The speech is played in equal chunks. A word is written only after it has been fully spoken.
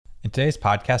In today's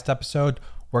podcast episode,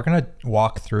 we're going to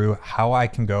walk through how I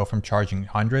can go from charging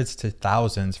hundreds to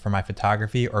thousands for my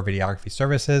photography or videography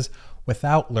services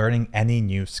without learning any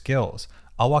new skills.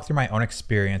 I'll walk through my own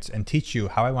experience and teach you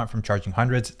how I went from charging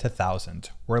hundreds to thousands.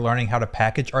 We're learning how to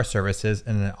package our services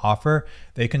in an offer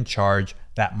they can charge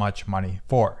that much money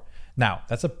for. Now,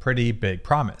 that's a pretty big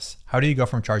promise. How do you go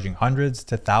from charging hundreds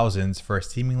to thousands for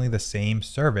seemingly the same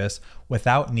service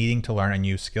without needing to learn a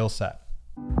new skill set?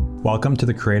 Welcome to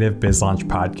the Creative Biz Launch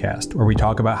Podcast, where we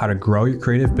talk about how to grow your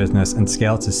creative business and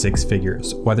scale it to six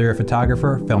figures. Whether you're a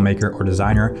photographer, filmmaker, or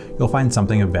designer, you'll find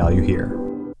something of value here.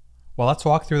 Well, let's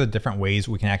walk through the different ways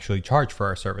we can actually charge for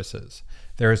our services.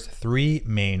 There's three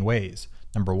main ways.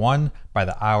 Number one, by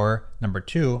the hour. Number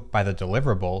two, by the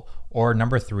deliverable. Or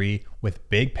number three, with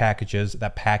big packages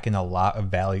that pack in a lot of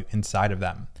value inside of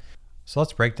them. So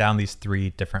let's break down these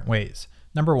three different ways.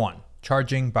 Number one,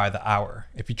 charging by the hour.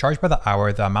 If you charge by the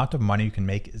hour, the amount of money you can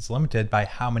make is limited by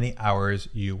how many hours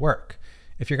you work.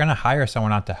 If you're going to hire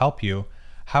someone on to help you,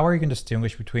 how are you going to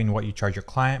distinguish between what you charge your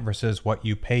client versus what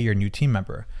you pay your new team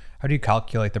member? How do you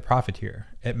calculate the profit here?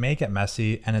 It may get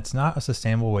messy, and it's not a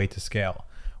sustainable way to scale.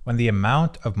 When the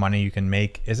amount of money you can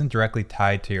make isn't directly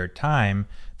tied to your time,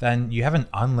 then you have an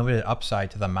unlimited upside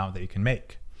to the amount that you can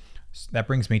make. So that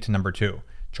brings me to number two,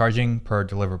 charging per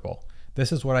deliverable.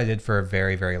 This is what I did for a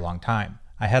very, very long time.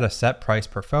 I had a set price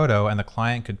per photo, and the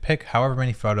client could pick however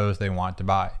many photos they want to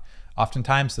buy.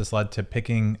 Oftentimes, this led to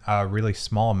picking a really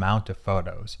small amount of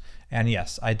photos. And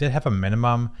yes, I did have a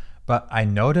minimum, but I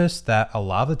noticed that a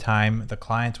lot of the time, the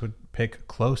clients would pick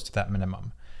close to that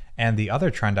minimum. And the other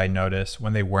trend I noticed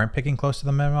when they weren't picking close to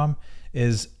the minimum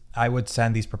is I would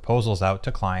send these proposals out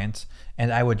to clients,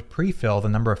 and I would pre-fill the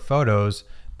number of photos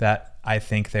that I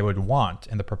think they would want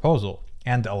in the proposal.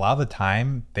 And a lot of the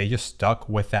time, they just stuck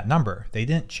with that number. They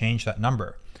didn't change that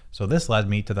number. So this led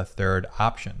me to the third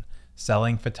option,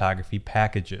 selling photography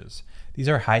packages. These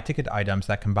are high-ticket items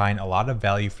that combine a lot of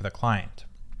value for the client.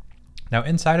 Now,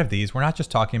 inside of these, we're not just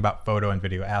talking about photo and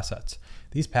video assets.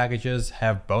 These packages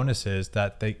have bonuses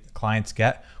that the clients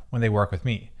get when they work with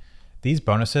me. These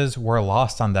bonuses were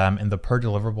lost on them in the per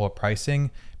deliverable pricing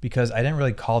because I didn't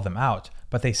really call them out,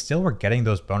 but they still were getting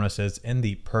those bonuses in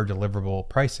the per deliverable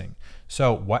pricing.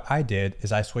 So what I did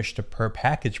is I switched to per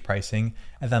package pricing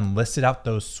and then listed out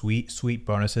those sweet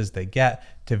bonuses they get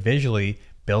to visually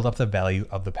build up the value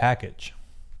of the package.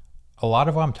 A lot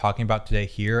of what I'm talking about today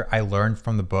here, I learned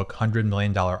from the book $100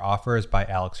 Million Offers by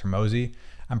Alex Hormozi.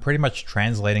 I'm pretty much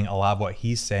translating a lot of what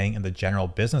he's saying in the general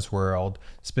business world,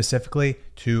 specifically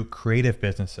to creative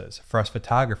businesses, for us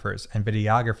photographers and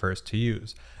videographers to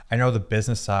use. I know the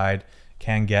business side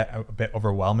can get a bit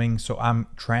overwhelming, so I'm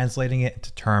translating it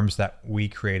into terms that we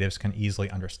creatives can easily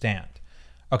understand.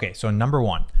 Okay, so number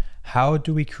one, how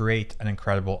do we create an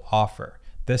incredible offer?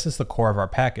 This is the core of our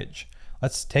package.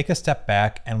 Let's take a step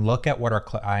back and look at what our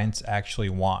clients actually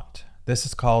want. This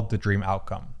is called the dream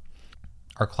outcome.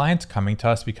 Are clients coming to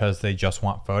us because they just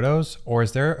want photos, or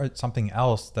is there something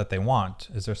else that they want?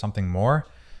 Is there something more?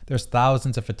 There's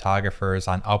thousands of photographers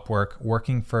on Upwork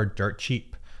working for dirt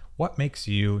cheap. What makes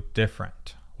you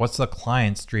different? What's the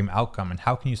client's dream outcome, and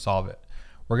how can you solve it?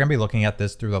 We're going to be looking at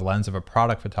this through the lens of a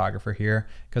product photographer here,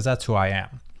 because that's who I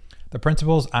am. The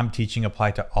principles I'm teaching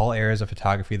apply to all areas of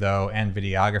photography though, and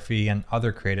videography and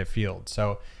other creative fields.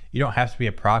 So you don't have to be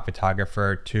a product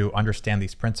photographer to understand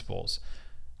these principles.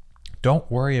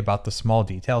 Don't worry about the small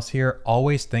details here.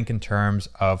 Always think in terms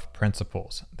of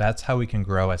principles. That's how we can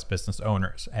grow as business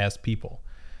owners, as people.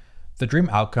 The dream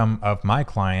outcome of my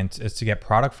clients is to get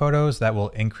product photos that will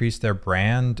increase their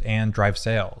brand and drive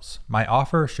sales. My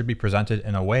offer should be presented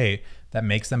in a way that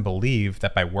makes them believe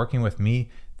that by working with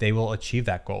me, they will achieve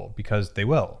that goal, because they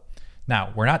will.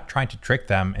 Now, we're not trying to trick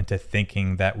them into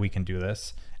thinking that we can do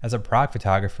this. As a product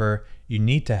photographer, you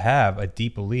need to have a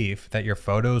deep belief that your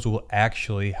photos will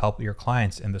actually help your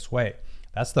clients in this way.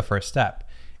 That's the first step.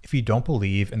 If you don't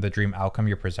believe in the dream outcome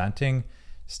you're presenting,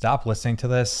 stop listening to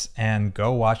this and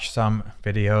go watch some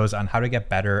videos on how to get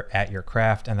better at your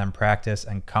craft, and then practice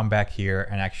and come back here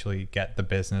and actually get the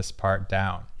business part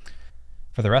down.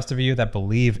 For the rest of you that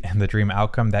believe in the dream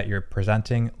outcome that you're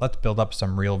presenting, let's build up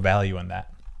some real value in that.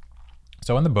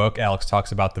 So in the book, Alex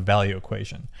talks about the value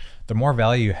equation. The more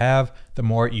value you have, the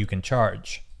more you can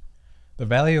charge. The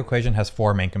value equation has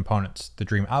four main components: the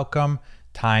dream outcome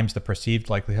times the perceived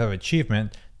likelihood of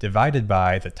achievement divided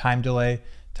by the time delay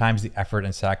times the effort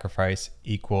and sacrifice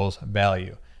equals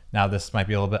value. Now, this might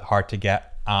be a little bit hard to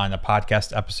get on a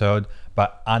podcast episode,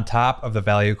 but on top of the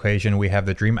value equation, we have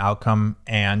the dream outcome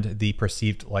and the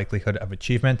perceived likelihood of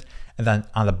achievement. And then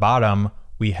on the bottom,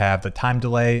 we have the time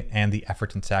delay and the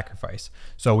effort and sacrifice.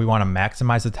 So we want to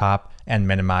maximize the top and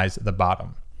minimize the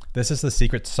bottom. This is the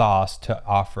secret sauce to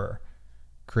offer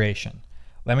creation.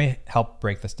 Let me help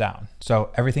break this down.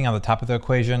 So everything on the top of the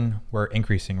equation, we're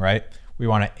increasing, right? We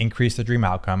want to increase the dream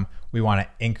outcome. We want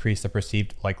to increase the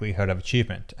perceived likelihood of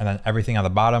achievement. And then everything on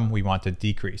the bottom, we want to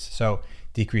decrease. So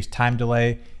decrease time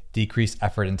delay, decrease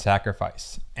effort and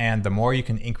sacrifice. And the more you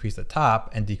can increase the top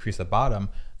and decrease the bottom,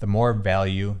 the more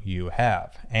value you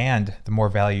have. And the more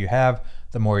value you have,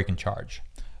 the more you can charge.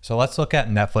 So let's look at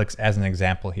Netflix as an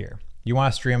example here. You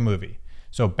want to stream a movie.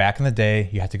 So back in the day,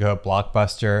 you had to go to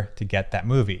Blockbuster to get that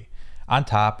movie. On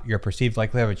top, your perceived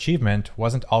likelihood of achievement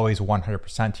wasn't always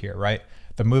 100% here, right?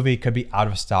 The movie could be out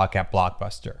of stock at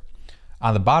Blockbuster.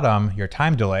 On the bottom, your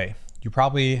time delay,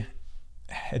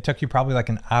 it took you probably like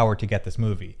an hour to get this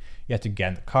movie. You had to get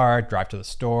in the car, drive to the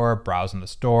store, browse in the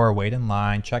store, wait in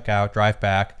line, check out, drive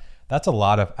back. That's a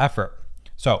lot of effort.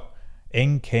 So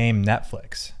in came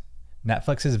Netflix.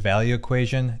 Netflix's value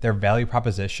equation, their value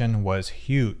proposition was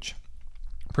huge.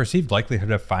 Perceived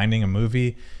likelihood of finding a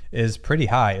movie is pretty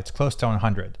high. It's close to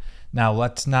 100. Now,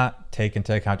 let's not take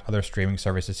into account other streaming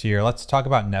services here. Let's talk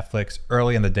about Netflix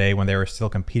early in the day when they were still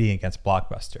competing against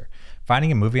Blockbuster.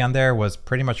 Finding a movie on there was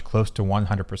pretty much close to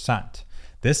 100%.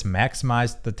 This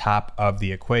maximized the top of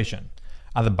the equation.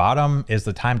 On the bottom is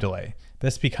the time delay.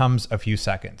 This becomes a few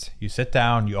seconds. You sit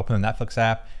down, you open the Netflix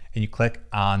app, and you click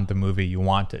on the movie you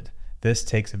wanted. This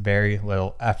takes very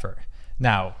little effort.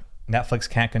 Now, Netflix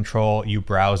can't control you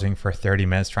browsing for 30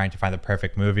 minutes trying to find the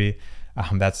perfect movie.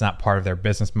 That's not part of their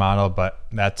business model, but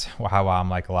that's how I'm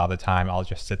like a lot of the time. I'll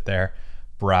just sit there,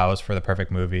 browse for the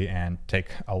perfect movie, and take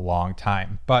a long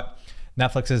time. But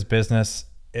Netflix's business,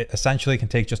 it essentially can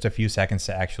take just a few seconds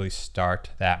to actually start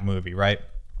that movie, right?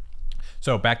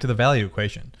 So back to the value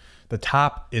equation. The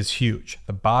top is huge.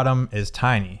 The bottom is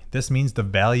tiny. This means the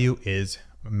value is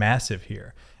massive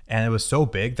here. And it was so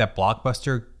big that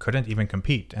Blockbuster couldn't even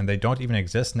compete, and they don't even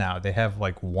exist now. They have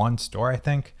like one store, I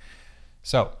think.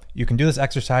 So you can do this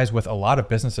exercise with a lot of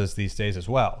businesses these days as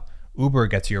well. Uber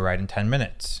gets you a ride in 10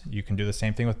 minutes. You can do the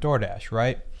same thing with DoorDash,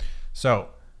 right? So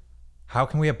how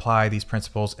can we apply these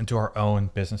principles into our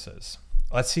own businesses?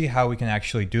 Let's see how we can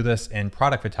actually do this in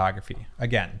product photography.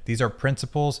 Again, these are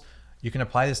principles. You can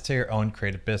apply this to your own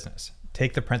creative business.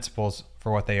 Take the principles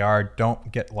for what they are.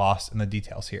 Don't get lost in the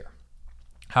details here.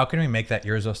 How can we make that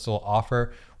irresistible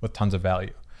offer with tons of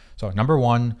value? So number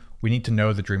one, we need to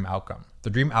know the dream outcome. The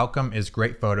dream outcome is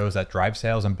great photos that drive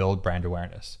sales and build brand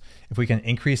awareness. If we can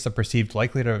increase the perceived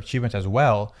likelihood of achievement as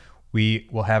well, we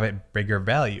will have a bigger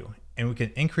value. And we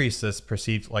can increase this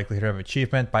perceived likelihood of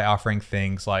achievement by offering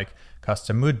things like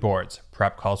custom mood boards,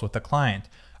 prep calls with the client,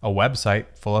 a website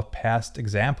full of past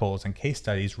examples and case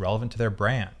studies relevant to their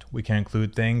brand. We can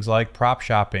include things like prop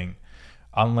shopping,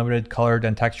 unlimited colored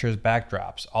and textures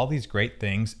backdrops. All these great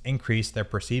things increase their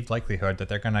perceived likelihood that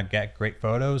they're going to get great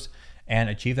photos and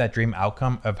achieve that dream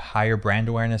outcome of higher brand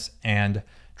awareness and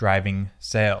driving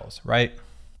sales, right?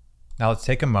 Now let's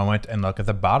take a moment and look at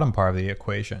the bottom part of the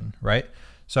equation, right?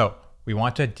 So we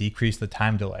want to decrease the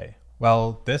time delay.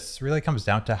 Well, this really comes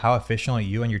down to how efficiently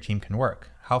you and your team can work.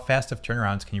 How fast of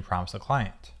turnarounds can you promise the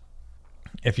client?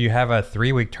 If you have a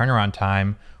 3-week turnaround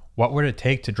time, what would it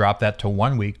take to drop that to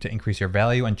 1 week to increase your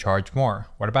value and charge more?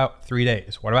 What about 3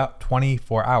 days? What about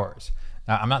 24 hours?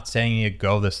 Now, I'm not saying you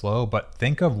go this low, but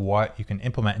think of what you can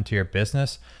implement into your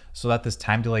business so that this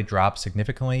time delay drops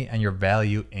significantly and your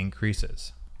value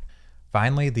increases.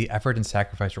 Finally, the effort and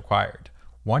sacrifice required.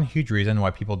 One huge reason why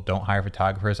people don't hire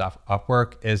photographers off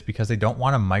Upwork is because they don't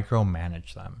want to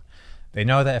micromanage them. They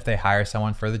know that if they hire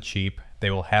someone for the cheap,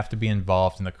 they will have to be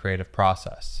involved in the creative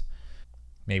process.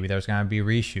 Maybe there's going to be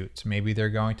reshoots. Maybe they're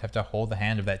going to have to hold the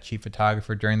hand of that cheap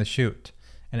photographer during the shoot.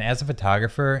 And as a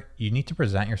photographer, you need to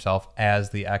present yourself as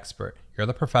the expert. You're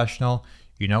the professional.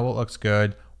 You know what looks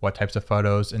good, what types of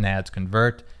photos and ads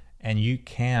convert, and you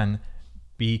can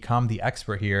become the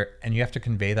expert here, and you have to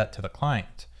convey that to the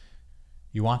client.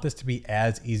 You want this to be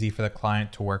as easy for the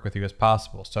client to work with you as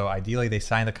possible. So ideally, they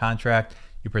sign the contract,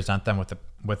 you present them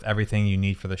with everything you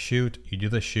need for the shoot, you do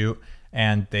the shoot,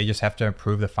 and they just have to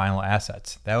approve the final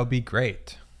assets. That would be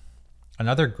great.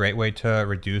 Another great way to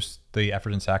reduce the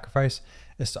effort and sacrifice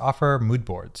is to offer mood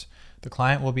boards. The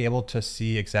client will be able to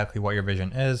see exactly what your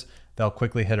vision is. They'll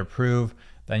quickly hit approve,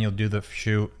 then you'll do the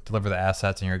shoot, deliver the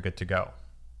assets, and you're good to go.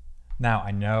 Now,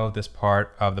 I know this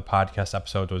part of the podcast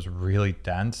episode was really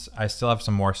dense. I still have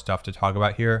some more stuff to talk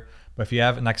about here, but if you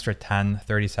have an extra 10,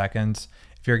 30 seconds,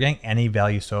 If you're getting any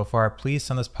value so far, please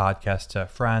send this podcast to a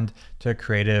friend, to a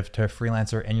creative, to a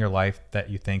freelancer in your life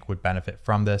that you think would benefit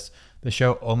from this. The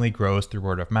show only grows through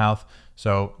word of mouth,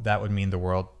 so that would mean the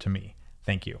world to me.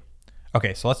 Thank you.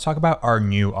 Okay, so let's talk about our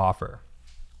new offer.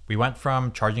 We went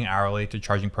from charging hourly to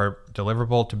charging per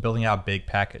deliverable to building out a big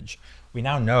package. We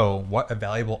now know what a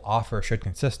valuable offer should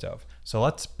consist of. So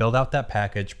let's build out that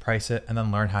package, price it, and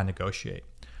then learn how to negotiate.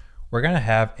 We're going to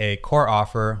have a core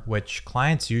offer, which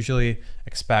clients usually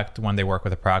expect when they work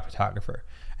with a product photographer.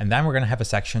 And then we're going to have a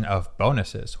section of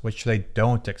bonuses, which they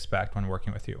don't expect when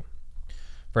working with you.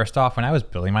 First off, when I was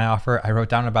building my offer, I wrote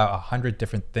down about 100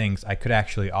 different things I could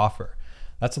actually offer.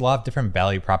 That's a lot of different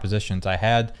value propositions I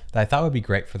had that I thought would be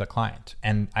great for the client.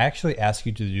 And I actually ask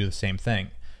you to do the same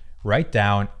thing. Write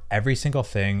down every single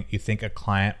thing you think a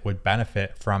client would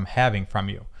benefit from having from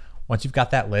you. Once you've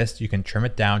got that list, you can trim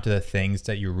it down to the things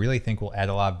that you really think will add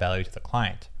a lot of value to the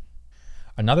client.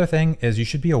 Another thing is you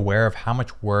should be aware of how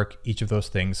much work each of those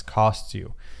things costs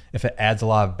you. If it adds a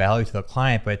lot of value to the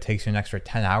client, but it takes you an extra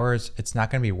 10 hours, it's not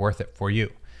going to be worth it for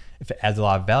you. If it adds a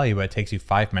lot of value, but it takes you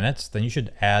 5 minutes, then you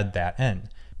should add that in.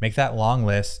 Make that long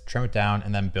list, trim it down,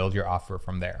 and then build your offer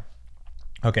from there.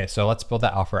 Okay, so let's build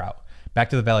that offer out. Back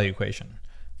to the value equation.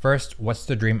 First, what's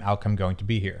the dream outcome going to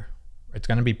be here? It's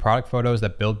going to be product photos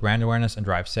that build brand awareness and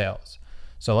drive sales.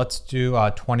 So let's do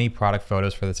 20 product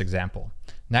photos for this example.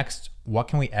 Next, what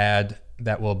can we add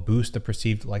that will boost the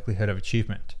perceived likelihood of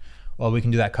achievement? Well, we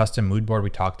can do that custom mood board we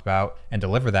talked about and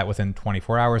deliver that within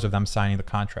 24 hours of them signing the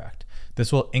contract.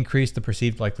 This will increase the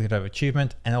perceived likelihood of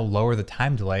achievement and it'll lower the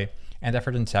time delay and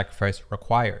effort and sacrifice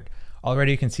required.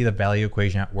 Already you can see the value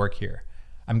equation at work here.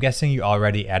 I'm guessing you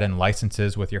already add in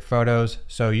licenses with your photos,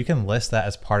 so you can list that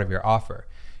as part of your offer.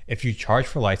 If you charge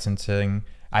for licensing,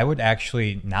 I would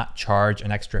actually not charge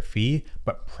an extra fee,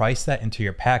 but price that into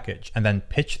your package and then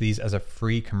pitch these as a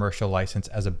free commercial license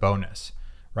as a bonus,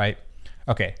 right?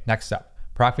 Okay, next up,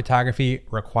 product photography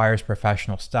requires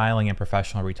professional styling and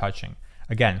professional retouching.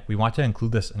 Again, we want to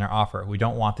include this in our offer. We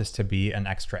don't want this to be an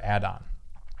extra add-on.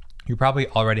 You probably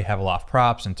already have a lot of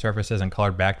props and surfaces and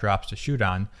colored backdrops to shoot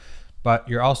on, but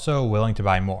you're also willing to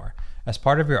buy more. As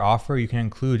part of your offer, you can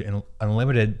include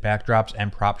unlimited backdrops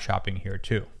and prop shopping here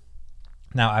too.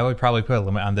 Now, I would probably put a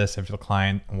limit on this if the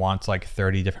client wants like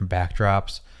 30 different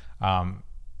backdrops.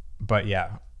 But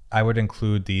yeah, I would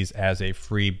include these as a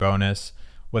free bonus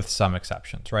with some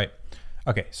exceptions, right?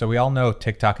 Okay, so we all know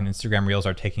TikTok and Instagram Reels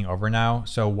are taking over now.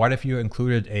 So what if you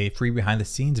included a free behind the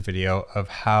scenes video of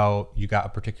how you got a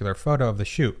particular photo of the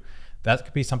shoot? That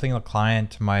could be something the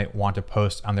client might want to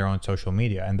post on their own social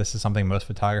media. And this is something most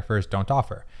photographers don't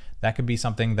offer. That could be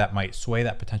something that might sway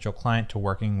that potential client to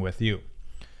working with you.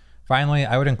 Finally,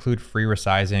 I would include free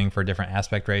resizing for different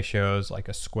aspect ratios like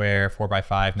a square,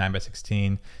 4x5,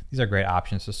 9x16. These are great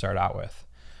options to start out with.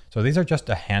 So these are just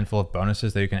a handful of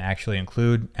bonuses that you can actually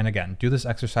include. And again, do this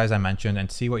exercise I mentioned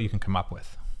and see what you can come up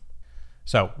with.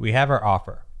 So we have our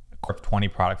offer, of 20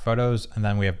 product photos, and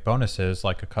then we have bonuses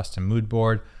like a custom mood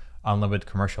board, unlimited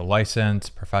commercial license,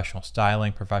 professional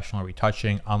styling, professional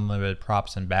retouching, unlimited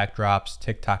props and backdrops,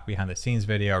 TikTok behind the scenes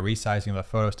video, resizing the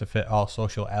photos to fit all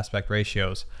social aspect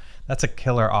ratios. That's a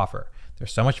killer offer.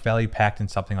 There's so much value packed in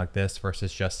something like this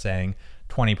versus just saying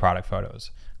 20 product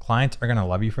photos. Clients are going to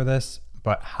love you for this,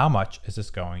 but how much is this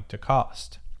going to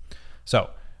cost? So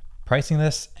pricing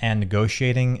this and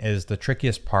negotiating is the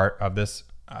trickiest part of this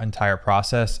entire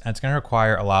process, and it's going to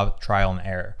require a lot of trial and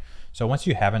error. So once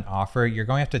you have an offer, you're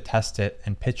going to have to test it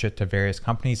and pitch it to various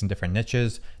companies in different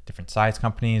niches, different size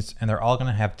companies, and they're all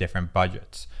going to have different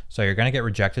budgets. So you're going to get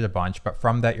rejected a bunch, but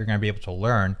from that, you're going to be able to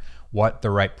learn what the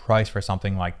right price for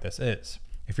something like this is.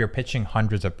 If you're pitching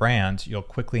hundreds of brands, you'll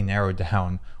quickly narrow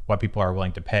down what people are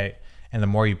willing to pay. And the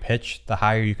more you pitch, the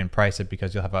higher you can price it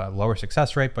because you'll have a lower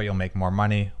success rate, but you'll make more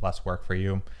money, less work for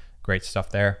you. Great stuff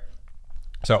there.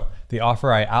 So the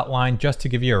offer I outlined, just to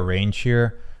give you a range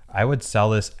here, I would sell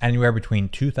this anywhere between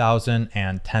 $2,000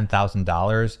 and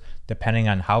 $10,000, depending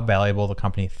on how valuable the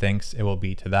company thinks it will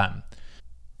be to them.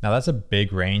 Now that's a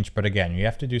big range, but again, you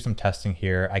have to do some testing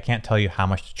here. I can't tell you how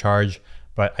much to charge,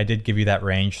 but I did give you that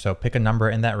range. So pick a number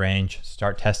in that range,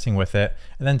 start testing with it,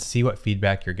 and then see what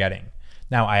feedback you're getting.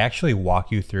 Now, I actually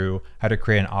walk you through how to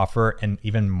create an offer in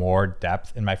even more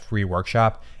depth in my free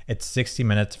workshop. It's 60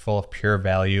 minutes full of pure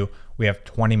value. We have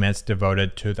 20 minutes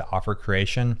devoted to the offer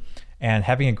creation. And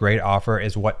having a great offer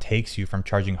is what takes you from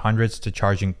charging hundreds to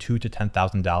charging $2,000 to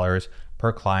 $10,000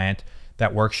 per client.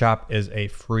 That workshop is a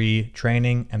free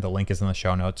training, and the link is in the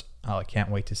show notes. I can't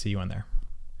wait to see you in there.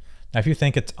 Now, if you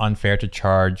think it's unfair to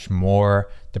charge more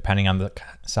depending on the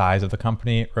size of the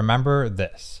company, remember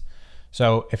this.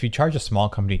 So if you charge a small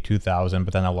company 2,000,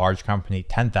 but then a large company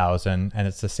 10,000, and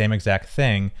it's the same exact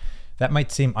thing, that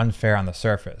might seem unfair on the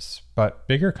surface, but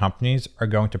bigger companies are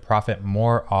going to profit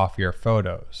more off your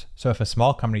photos. So if a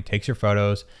small company takes your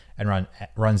photos and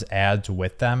runs ads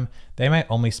with them, they might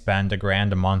only spend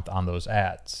 $1,000 a month on those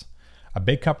ads. A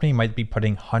big company might be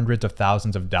putting hundreds of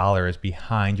thousands of dollars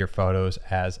behind your photos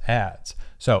as ads.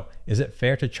 So is it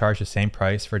fair to charge the same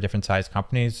price for different sized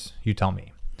companies? You tell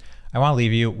me. I want to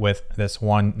leave you with this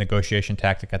one negotiation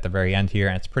tactic at the very end here,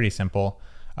 and it's pretty simple.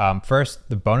 First,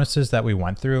 the bonuses that we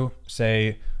went through,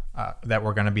 say that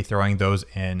we're going to be throwing those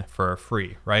in for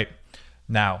free, right?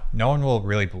 Now, no one will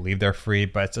really believe they're free,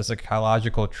 but it's a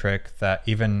psychological trick that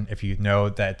even if you know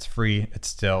that it's free, it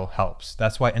still helps.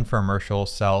 That's why infomercials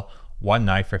sell one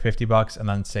knife for $50 and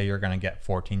then say you're going to get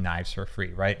 14 knives for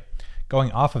free, right?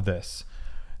 Going off of this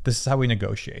is how we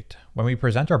negotiate. When we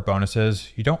present our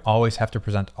bonuses, you don't always have to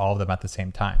present all of them at the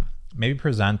same time. Maybe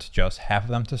present just half of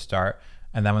them to start,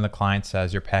 and then when the client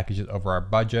says your package is over our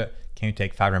budget, can you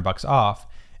take $500 off?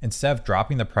 Instead of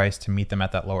dropping the price to meet them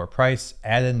at that lower price,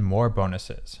 add in more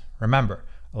bonuses. Remember,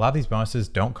 a lot of these bonuses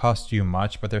don't cost you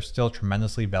much, but they're still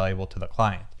tremendously valuable to the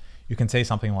client. You can say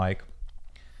something like,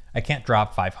 I can't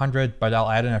drop 500, but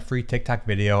I'll add in a free TikTok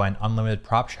video and unlimited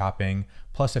prop shopping,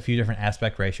 plus a few different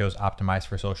aspect ratios optimized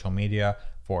for social media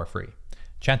for free.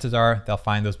 Chances are they'll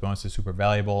find those bonuses super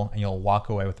valuable and you'll walk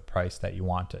away with the price that you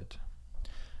wanted.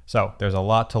 So there's a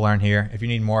lot to learn here. If you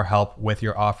need more help with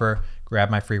your offer, grab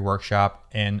my free workshop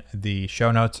in the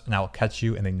show notes and I will catch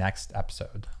you in the next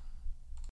episode.